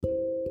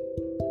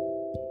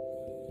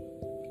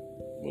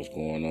What's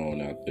going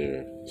on out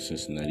there?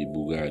 Cincinnati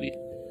Bugatti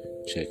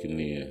checking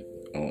in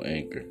on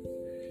Anchor.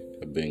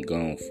 I've been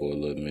gone for a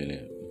little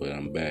minute, but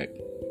I'm back.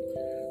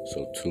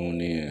 So tune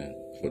in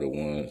for the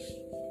ones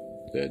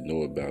that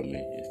know about me.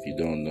 If you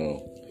don't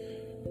know,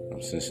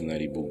 I'm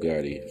Cincinnati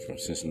Bugatti from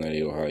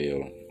Cincinnati,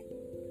 Ohio.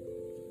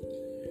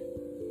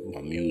 My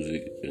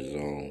music is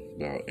on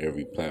about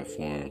every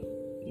platform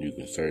you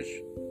can search.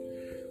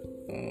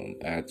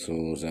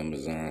 iTunes,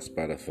 Amazon,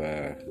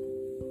 Spotify.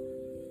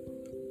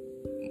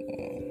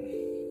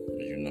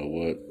 You know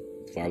what?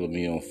 Follow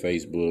me on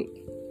Facebook.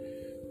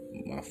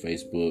 My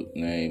Facebook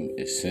name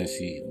is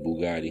Cincy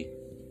Bugatti.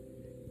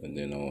 And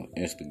then on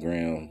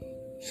Instagram,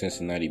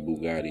 Cincinnati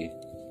Bugatti.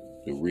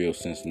 The real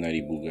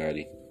Cincinnati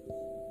Bugatti.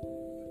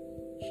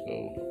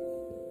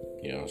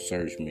 So,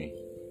 search me.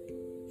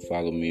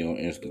 Follow me on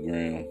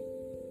Instagram.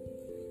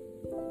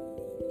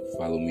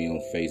 Follow me on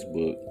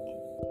Facebook.